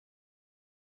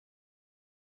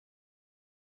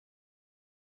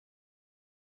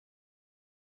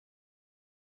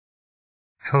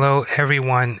Hello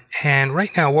everyone, and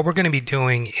right now what we're going to be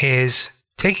doing is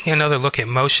taking another look at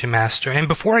Motion Master. And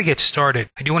before I get started,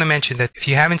 I do want to mention that if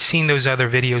you haven't seen those other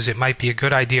videos, it might be a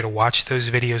good idea to watch those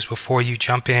videos before you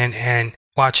jump in and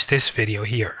watch this video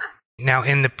here. Now,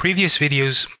 in the previous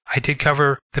videos, I did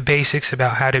cover the basics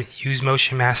about how to use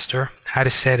Motion Master, how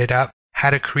to set it up, how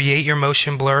to create your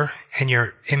motion blur and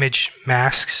your image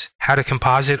masks, how to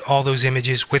composite all those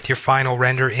images with your final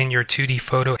render in your 2D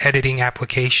photo editing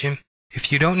application. If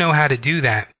you don't know how to do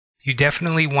that, you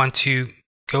definitely want to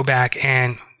go back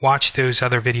and watch those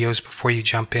other videos before you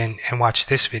jump in and watch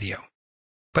this video.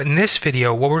 But in this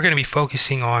video, what we're going to be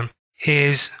focusing on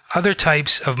is other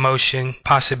types of motion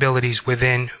possibilities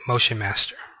within Motion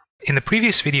Master. In the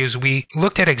previous videos, we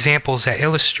looked at examples that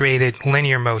illustrated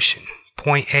linear motion,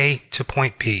 point A to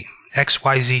point B,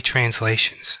 XYZ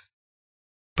translations.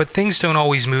 But things don't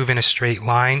always move in a straight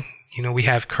line. You know, we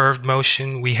have curved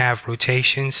motion, we have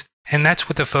rotations, and that's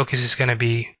what the focus is going to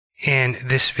be in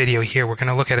this video here. We're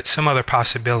going to look at some other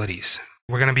possibilities.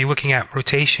 We're going to be looking at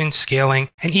rotation, scaling,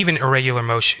 and even irregular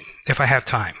motion, if I have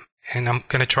time. And I'm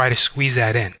going to try to squeeze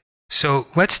that in. So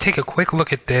let's take a quick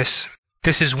look at this.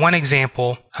 This is one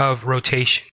example of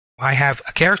rotation. I have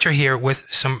a character here with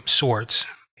some swords.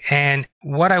 And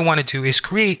what I want to do is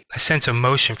create a sense of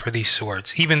motion for these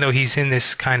swords. Even though he's in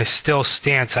this kind of still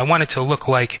stance, I want it to look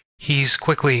like he's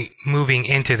quickly moving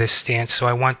into this stance, so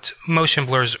I want motion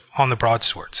blurs on the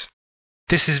broadswords.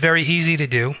 This is very easy to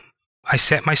do. I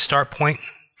set my start point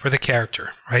for the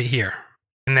character right here.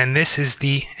 And then this is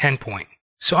the end point.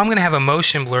 So I'm going to have a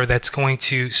motion blur that's going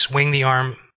to swing the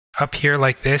arm up here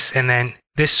like this, and then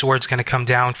this sword's going to come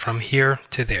down from here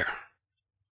to there.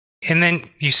 And then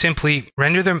you simply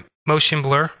render the motion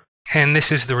blur, and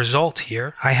this is the result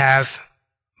here. I have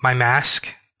my mask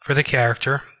for the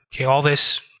character. Okay, all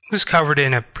this was covered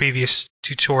in a previous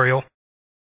tutorial.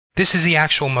 This is the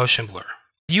actual motion blur.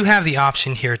 You have the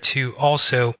option here to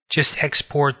also just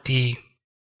export the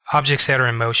objects that are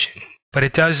in motion, but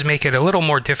it does make it a little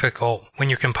more difficult when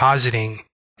you're compositing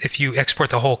if you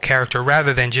export the whole character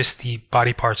rather than just the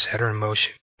body parts that are in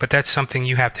motion. But that's something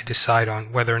you have to decide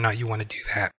on whether or not you want to do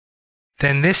that.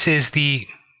 Then this is the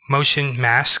motion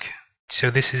mask. So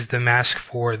this is the mask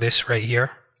for this right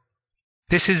here.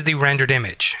 This is the rendered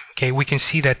image. Okay, we can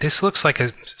see that this looks like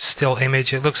a still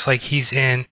image. It looks like he's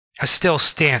in a still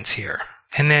stance here.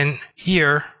 And then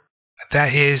here,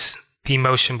 that is the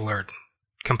motion blurred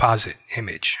composite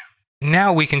image.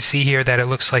 Now we can see here that it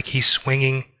looks like he's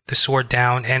swinging the sword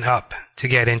down and up to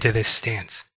get into this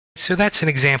stance. So that's an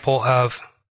example of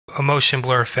a motion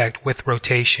blur effect with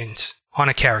rotations on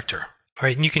a character. All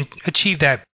right, and you can achieve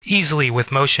that easily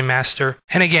with Motion Master.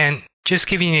 And again, just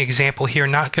giving you an example here,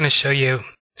 not going to show you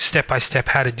step by step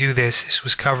how to do this. This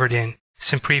was covered in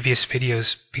some previous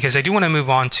videos because I do want to move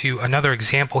on to another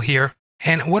example here.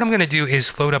 And what I'm going to do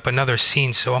is load up another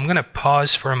scene. So I'm going to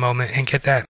pause for a moment and get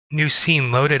that new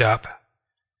scene loaded up.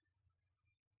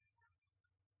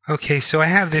 Okay, so I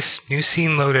have this new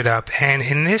scene loaded up, and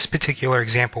in this particular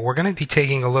example, we're going to be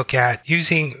taking a look at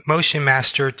using Motion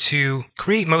Master to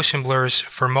create motion blurs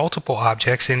for multiple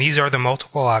objects, and these are the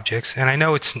multiple objects. And I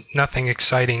know it's nothing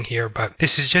exciting here, but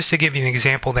this is just to give you an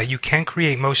example that you can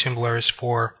create motion blurs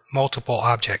for multiple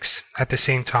objects at the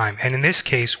same time. And in this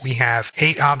case, we have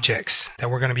 8 objects that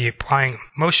we're going to be applying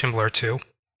motion blur to.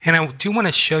 And I do want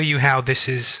to show you how this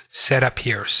is set up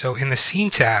here. So in the Scene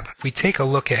tab, if we take a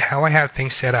look at how I have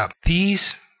things set up,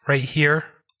 these right here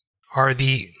are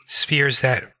the spheres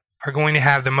that are going to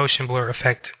have the motion blur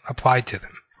effect applied to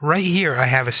them. Right here, I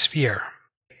have a sphere,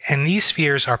 and these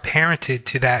spheres are parented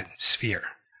to that sphere.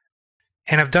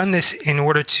 And I've done this in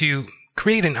order to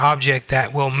create an object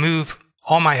that will move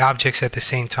all my objects at the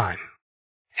same time.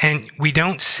 And we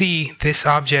don't see this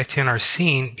object in our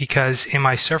scene because in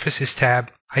my Surfaces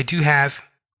tab, I do have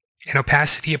an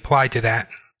opacity applied to that.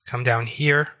 Come down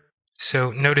here.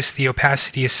 So notice the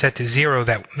opacity is set to 0.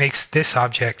 That makes this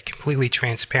object completely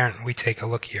transparent when we take a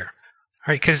look here.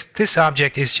 All right, because this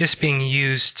object is just being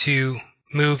used to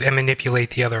move and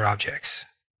manipulate the other objects.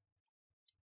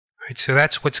 All right, so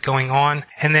that's what's going on.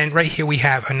 And then right here we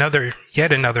have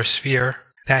yet another sphere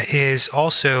that is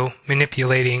also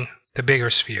manipulating the bigger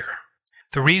sphere.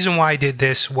 The reason why I did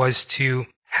this was to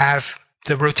have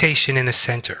the rotation in the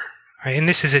center. Right? And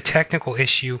this is a technical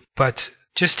issue, but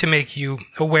just to make you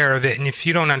aware of it, and if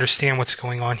you don't understand what's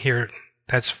going on here,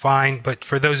 that's fine. But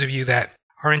for those of you that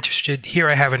are interested, here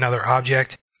I have another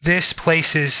object. This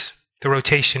places the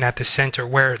rotation at the center,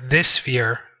 where this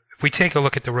sphere, if we take a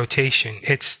look at the rotation,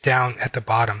 it's down at the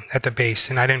bottom, at the base,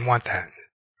 and I didn't want that.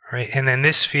 All right? And then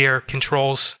this sphere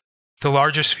controls the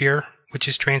larger sphere, which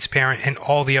is transparent, and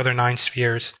all the other 9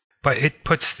 spheres but it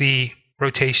puts the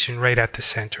rotation right at the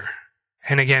center.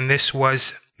 And again, this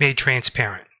was made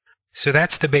transparent. So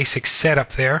that's the basic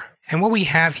setup there. And what we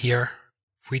have here,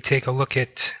 if we take a look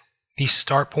at the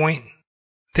start point,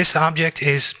 this object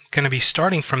is going to be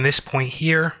starting from this point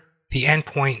here. The end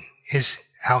point is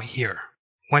out here.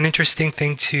 One interesting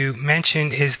thing to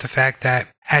mention is the fact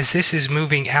that as this is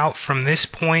moving out from this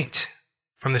point,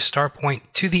 from the start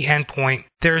point to the end point,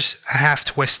 there's a half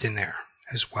twist in there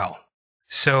as well.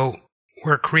 So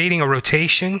we're creating a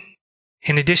rotation.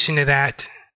 In addition to that,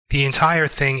 the entire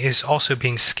thing is also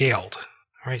being scaled.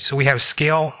 All right, so we have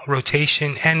scale,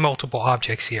 rotation, and multiple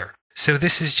objects here. So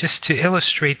this is just to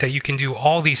illustrate that you can do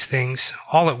all these things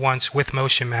all at once with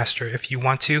Motion Master if you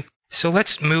want to. So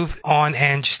let's move on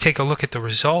and just take a look at the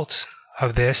results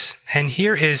of this. And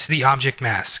here is the object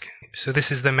mask. So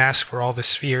this is the mask for all the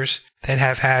spheres that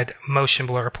have had motion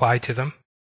blur applied to them.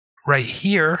 Right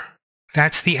here,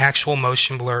 that's the actual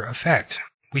motion blur effect.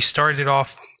 We started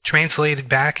off translated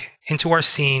back into our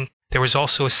scene. There was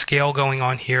also a scale going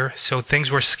on here, so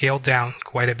things were scaled down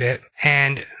quite a bit.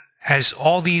 And as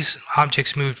all these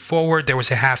objects moved forward, there was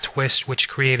a half twist which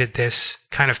created this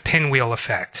kind of pinwheel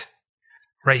effect.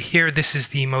 Right here, this is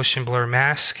the motion blur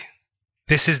mask.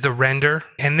 This is the render,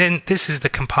 and then this is the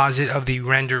composite of the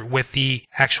render with the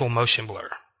actual motion blur.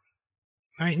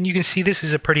 All right, and you can see this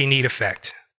is a pretty neat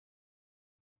effect.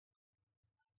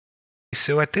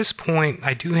 So at this point,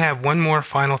 I do have one more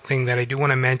final thing that I do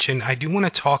want to mention. I do want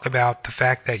to talk about the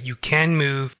fact that you can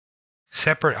move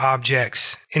separate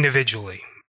objects individually.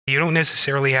 You don't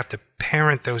necessarily have to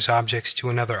parent those objects to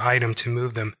another item to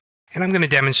move them. And I'm going to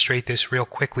demonstrate this real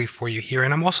quickly for you here.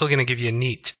 And I'm also going to give you a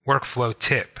neat workflow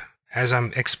tip as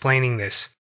I'm explaining this.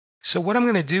 So what I'm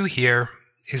going to do here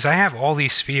is I have all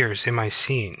these spheres in my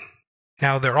scene.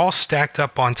 Now they're all stacked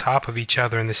up on top of each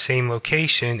other in the same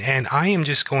location. And I am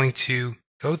just going to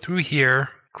go through here,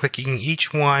 clicking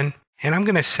each one. And I'm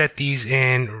going to set these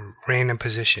in random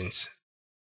positions.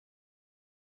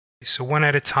 So one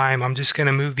at a time, I'm just going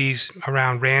to move these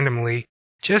around randomly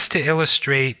just to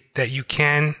illustrate that you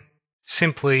can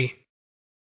simply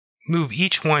move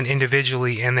each one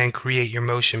individually and then create your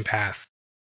motion path.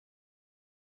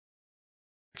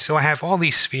 So I have all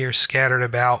these spheres scattered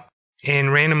about in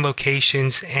random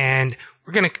locations, and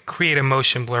we're going to create a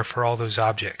motion blur for all those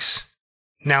objects.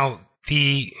 Now,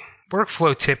 the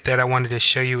workflow tip that I wanted to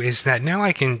show you is that now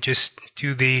I can just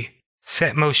do the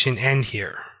set motion end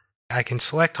here. I can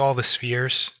select all the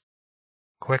spheres,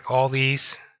 click all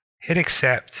these, hit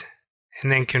accept,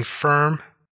 and then confirm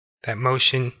that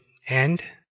motion end.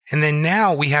 And then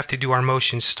now we have to do our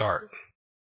motion start.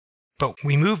 But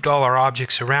we moved all our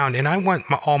objects around, and I want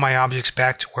all my objects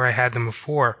back to where I had them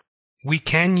before. We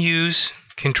can use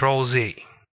Control Z.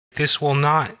 This will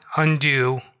not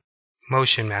undo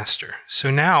Motion Master. So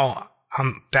now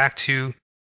I'm back to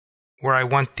where I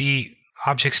want the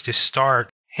objects to start,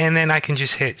 and then I can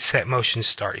just hit Set Motion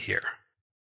Start here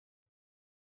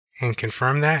and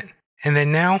confirm that. And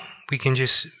then now we can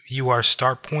just view our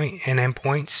start point and end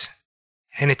points.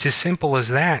 And it's as simple as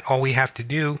that. All we have to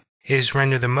do is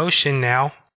render the motion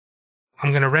now.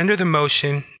 I'm going to render the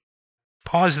motion,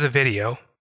 pause the video.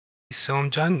 So I'm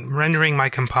done rendering my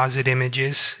composite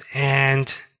images,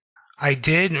 and I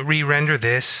did re-render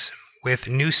this with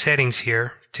new settings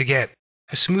here to get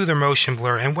a smoother motion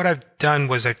blur. And what I've done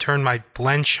was I turned my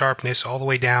blend sharpness all the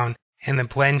way down and the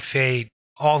blend fade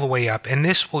all the way up. And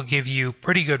this will give you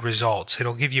pretty good results.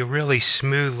 It'll give you a really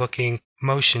smooth looking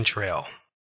motion trail.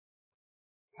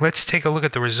 Let's take a look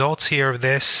at the results here of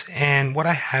this. And what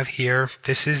I have here,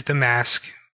 this is the mask.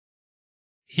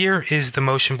 Here is the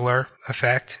motion blur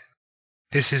effect.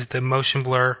 This is the motion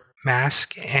blur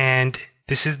mask. And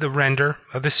this is the render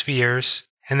of the spheres.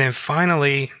 And then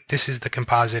finally, this is the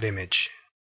composite image.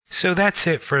 So that's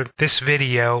it for this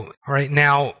video. All right,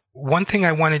 now, one thing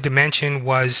I wanted to mention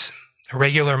was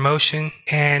irregular motion,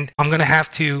 and I'm going to have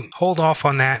to hold off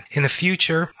on that in the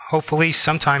future. Hopefully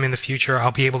sometime in the future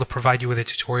I'll be able to provide you with a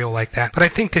tutorial like that. But I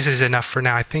think this is enough for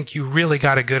now. I think you really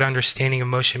got a good understanding of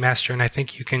Motion Master, and I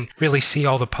think you can really see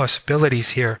all the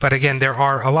possibilities here. But again, there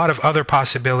are a lot of other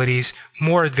possibilities,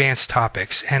 more advanced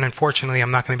topics, and unfortunately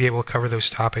I'm not going to be able to cover those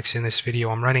topics in this video.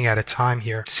 I'm running out of time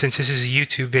here. Since this is a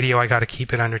YouTube video, I got to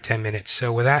keep it under 10 minutes.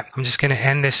 So with that, I'm just going to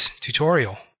end this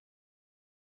tutorial.